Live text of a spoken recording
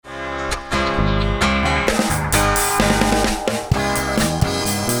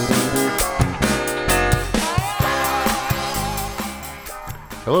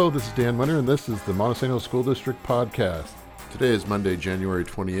Hello, this is Dan Munner, and this is the Montesano School District Podcast. Today is Monday, January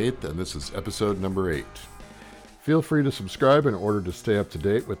 28th, and this is episode number 8. Feel free to subscribe in order to stay up to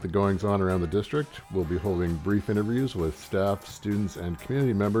date with the goings-on around the district. We'll be holding brief interviews with staff, students, and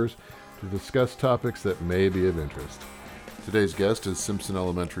community members to discuss topics that may be of interest. Today's guest is Simpson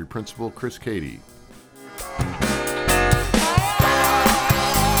Elementary Principal Chris Cady.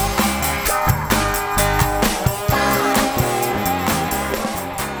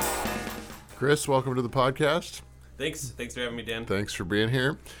 Chris, welcome to the podcast. Thanks for having me, Dan. Thanks for being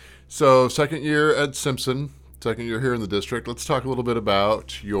here. So, second year at Simpson, second year here in the district. Let's talk a little bit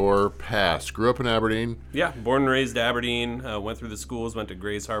about your past. Grew up in Aberdeen. Yeah, born and raised Aberdeen. Went through the schools, went to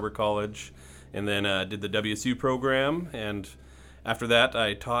Grays Harbor College, and then did the WSU program. And after that,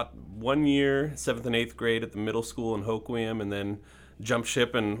 I taught 1 year, 7th and 8th grade at the middle school in Hoquiam, and then jumped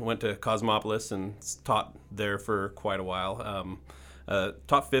ship and went to Cosmopolis and taught there for quite a while.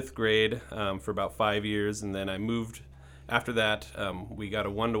 Taught 5th grade for about 5 years, and then I moved. After that, we got a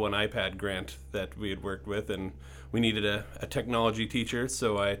one-to-one iPad grant that we had worked with, and we needed a technology teacher,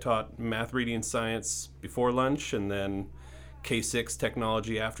 so I taught math, reading, and science before lunch, and then K-6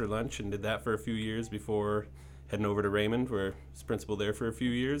 technology after lunch, and did that for a few years before heading over to Raymond, where I was principal there for a few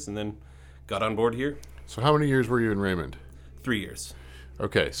years, and then got on board here. So how many years were you in Raymond? 3 years.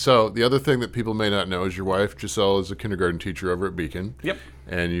 Okay, so the other thing that people may not know is your wife, Giselle, is a kindergarten teacher over at Beacon. Yep.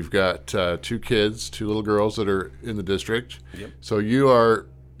 And you've got 2 kids, 2 little girls that are in the district. Yep. So you've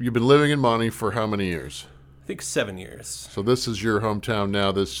been living in Monty for how many years? I think 7 years. So this is your hometown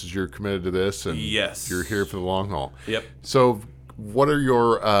now. You're committed to this, and Yes. You're here for the long haul. Yep. So what are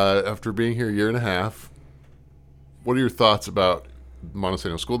your, after being here a year and a half, what are your thoughts about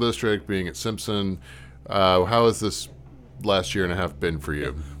Montesano School District, being at Simpson? How has this last year and a half been for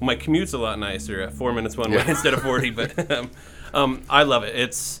you? Well, my commute's a lot nicer, 4 minutes one way instead of 40, but I love it.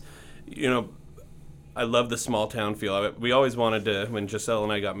 It's, I love the small town feel. We always wanted to, when Giselle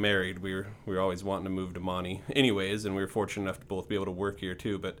and I got married, we were always wanting to move to Monty anyways, and we were fortunate enough to both be able to work here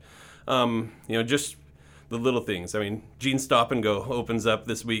too, but, just the little things. I mean, Jean's Stop and Go opens up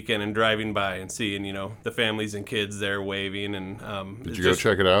this weekend, and driving by and seeing, the families and kids there waving. And Did you go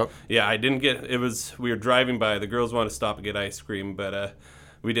check it out? Yeah, I didn't we were driving by. The girls wanted to stop and get ice cream, but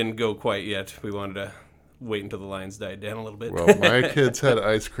we didn't go quite yet. We wanted to wait until the lines died down a little bit. Well, my kids had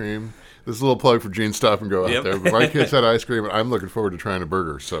ice cream. This is a little plug for Jean's Stop and Go out there. But my kids had ice cream, and I'm looking forward to trying a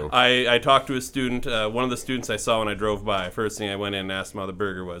burger. So I talked to a student, one of the students I saw when I drove by. First thing I went in and asked him how the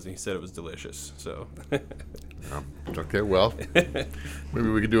burger was, and he said it was delicious. So. Okay, well, maybe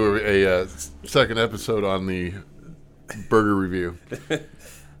we could do a second episode on the burger review.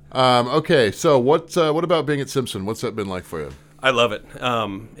 Okay, so what about being at Simpson? What's that been like for you? I love it.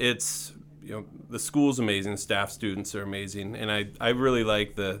 It's the school's amazing, staff, students are amazing, and I really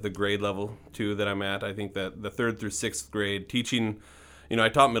like the grade level too that I'm at. I think that the 3rd through 6th grade teaching, I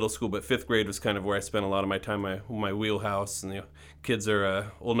taught middle school, but 5th grade was kind of where I spent a lot of my time, my wheelhouse, and kids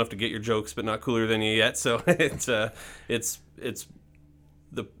are old enough to get your jokes, but not cooler than you yet. So it's the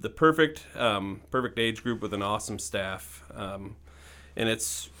perfect age group with an awesome staff, and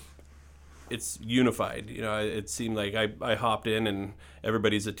it's unified. It seemed like I hopped in and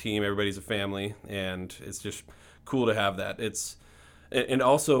everybody's a team, everybody's a family, and it's just cool to have that. And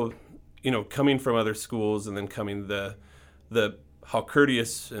also, coming from other schools and then coming the how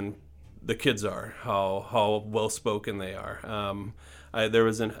courteous and the kids are, how well spoken they are. There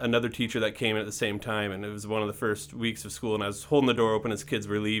was another teacher that came in at the same time, and it was one of the first weeks of school, and I was holding the door open as kids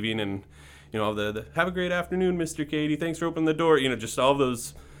were leaving, and the have a great afternoon, Mr. Cady, thanks for opening the door. Just all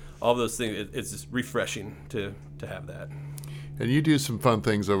those things. It's just refreshing to have that. And you do some fun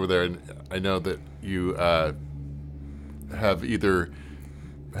things over there, and I know that you have either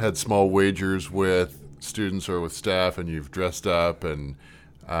had small wagers with students or with staff, and you've dressed up, and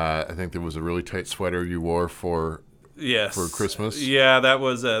I think there was a really tight sweater you wore for Christmas. Yeah, that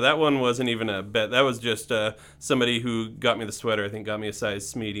one wasn't even a bet. That was just somebody who got me the sweater. I think got me a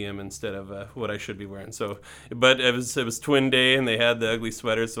size medium instead of what I should be wearing. So, but it was twin day, and they had the ugly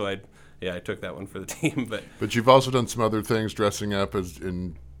sweater, so I took that one for the team. But you've also done some other things, dressing up as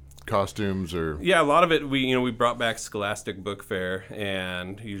in costumes or. Yeah, a lot of it. We brought back Scholastic Book Fair,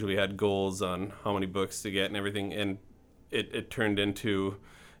 and usually had goals on how many books to get and everything, and it turned into,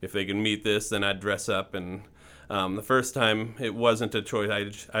 if they can meet this, then I'd dress up. And the first time it wasn't a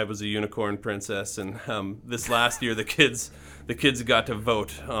choice. I was a unicorn princess, and this last year the kids got to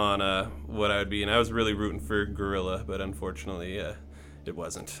vote on what I would be, and I was really rooting for gorilla, but unfortunately it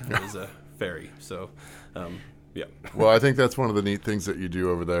wasn't. It was a fairy. So yeah. Well, I think that's one of the neat things that you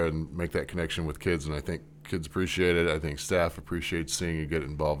do over there, and make that connection with kids, and I think kids appreciate it. I think staff appreciates seeing you get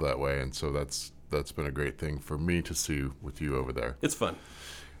involved that way, and so that's been a great thing for me to see with you over there. It's fun.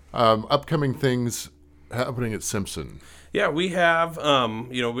 Upcoming things happening at Simpson. Yeah, we have,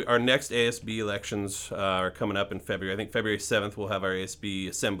 our next ASB elections are coming up in February. I think February 7th we'll have our ASB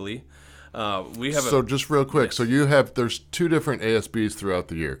assembly. Just real quick, so there's 2 different ASBs throughout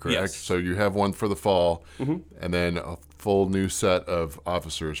the year, correct? Yes. So you have one for the fall, and then a full new set of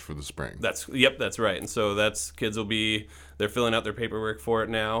officers for the spring. That's right. And so kids they're filling out their paperwork for it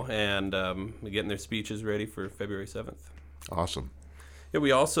now, and getting their speeches ready for February 7th. Awesome. Yeah,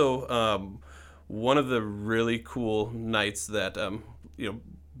 we also, one of the really cool nights that,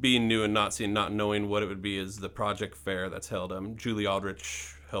 being new and not knowing what it would be, is the project fair that's held. Julie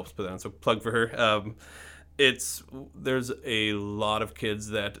Aldrich helps put that on, so plug for her. There's a lot of kids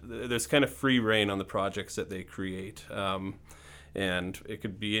that there's kind of free reign on the projects that they create, and it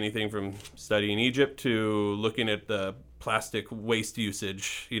could be anything from studying Egypt to looking at the plastic waste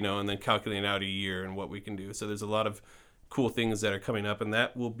usage, and then calculating out a year and what we can do. So there's a lot of cool things that are coming up, and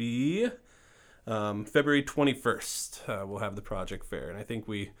that will be February 21st. We'll have the project fair, and I think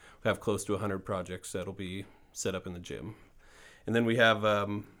we have close to 100 projects that'll be set up in the gym. And then we have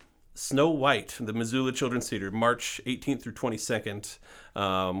Snow White, the Missoula Children's Theater, March 18th through 22nd.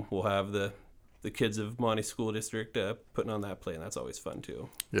 We'll have the kids of Monty School District putting on that play, and that's always fun too.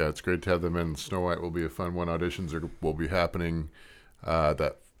 Yeah, it's great to have them in. Snow White will be a fun one. Auditions will be happening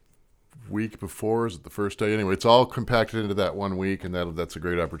that week before. Is it the first day? Anyway, it's all compacted into that 1 week, and that's a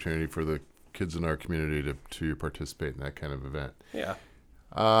great opportunity for the kids in our community to participate in that kind of event. Yeah.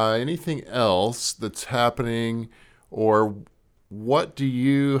 Anything else that's happening, or how do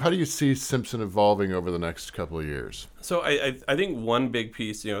you see Simpson evolving over the next couple of years? So I think one big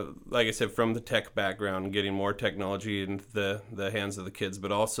piece, like I said, from the tech background, getting more technology into the hands of the kids,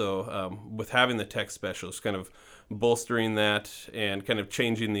 but also with having the tech specialists, kind of bolstering that and kind of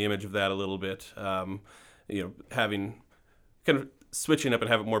changing the image of that a little bit. Having kind of switching up and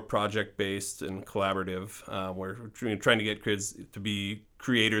have it more project-based and collaborative. We're trying to get kids to be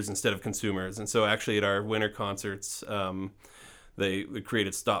creators instead of consumers. And so actually at our winter concerts, they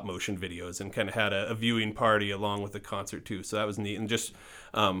created stop-motion videos and kind of had a viewing party along with the concert too. So that was neat. And just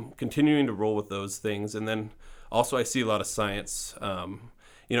continuing to roll with those things. And then also I see a lot of science. And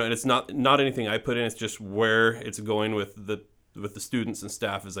it's not anything I put in. It's just where it's going with the students and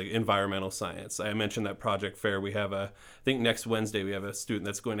staff is like environmental science. I mentioned that project fair. We have I think next Wednesday we have a student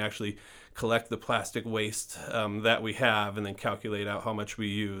that's going to actually collect the plastic waste that we have and then calculate out how much we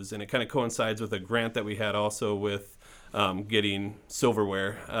use. And it kind of coincides with a grant that we had also with getting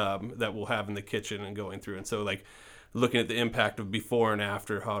silverware that we'll have in the kitchen and going through. And so like looking at the impact of before and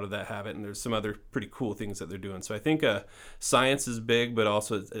after, how did that have it? And there's some other pretty cool things that they're doing. So I think science is big, but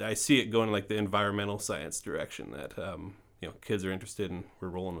also I see it going like the environmental science direction that kids are interested in. We're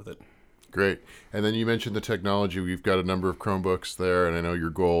rolling with it. Great. And then you mentioned the technology. We've got a number of Chromebooks there, and I know your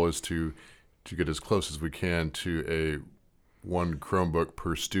goal is to get as close as we can to a one Chromebook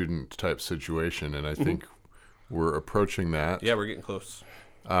per student type situation, and I think we're approaching that. Yeah, we're getting close.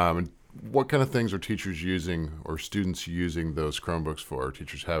 And what kind of things are teachers using or students using those Chromebooks for, or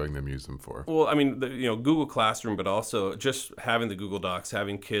teachers having them use them for? Well, I mean, Google Classroom, but also just having the Google Docs,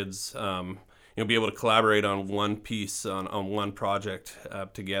 having kids be able to collaborate on one piece, on one project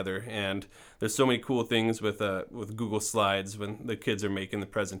together. And there's so many cool things with Google Slides when the kids are making the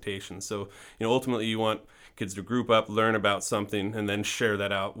presentation. So, ultimately you want kids to group up, learn about something, and then share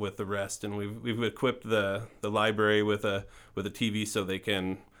that out with the rest. And we've equipped the library with a TV so they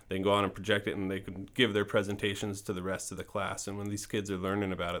can go on and project it, and they can give their presentations to the rest of the class. And when these kids are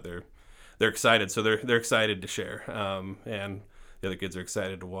learning about it, they're excited. So they're excited to share, and the other kids are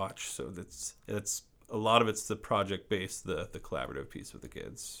excited to watch. So it's a lot of it's the project-based, the collaborative piece with the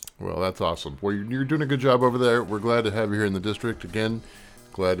kids. Well, that's awesome. Well, you're doing a good job over there. We're glad to have you here in the district again.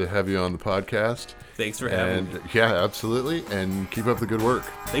 Glad to have you on the podcast. Thanks for having me. Yeah, absolutely. And keep up the good work.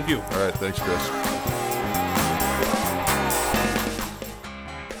 Thank you. All right. Thanks, Chris.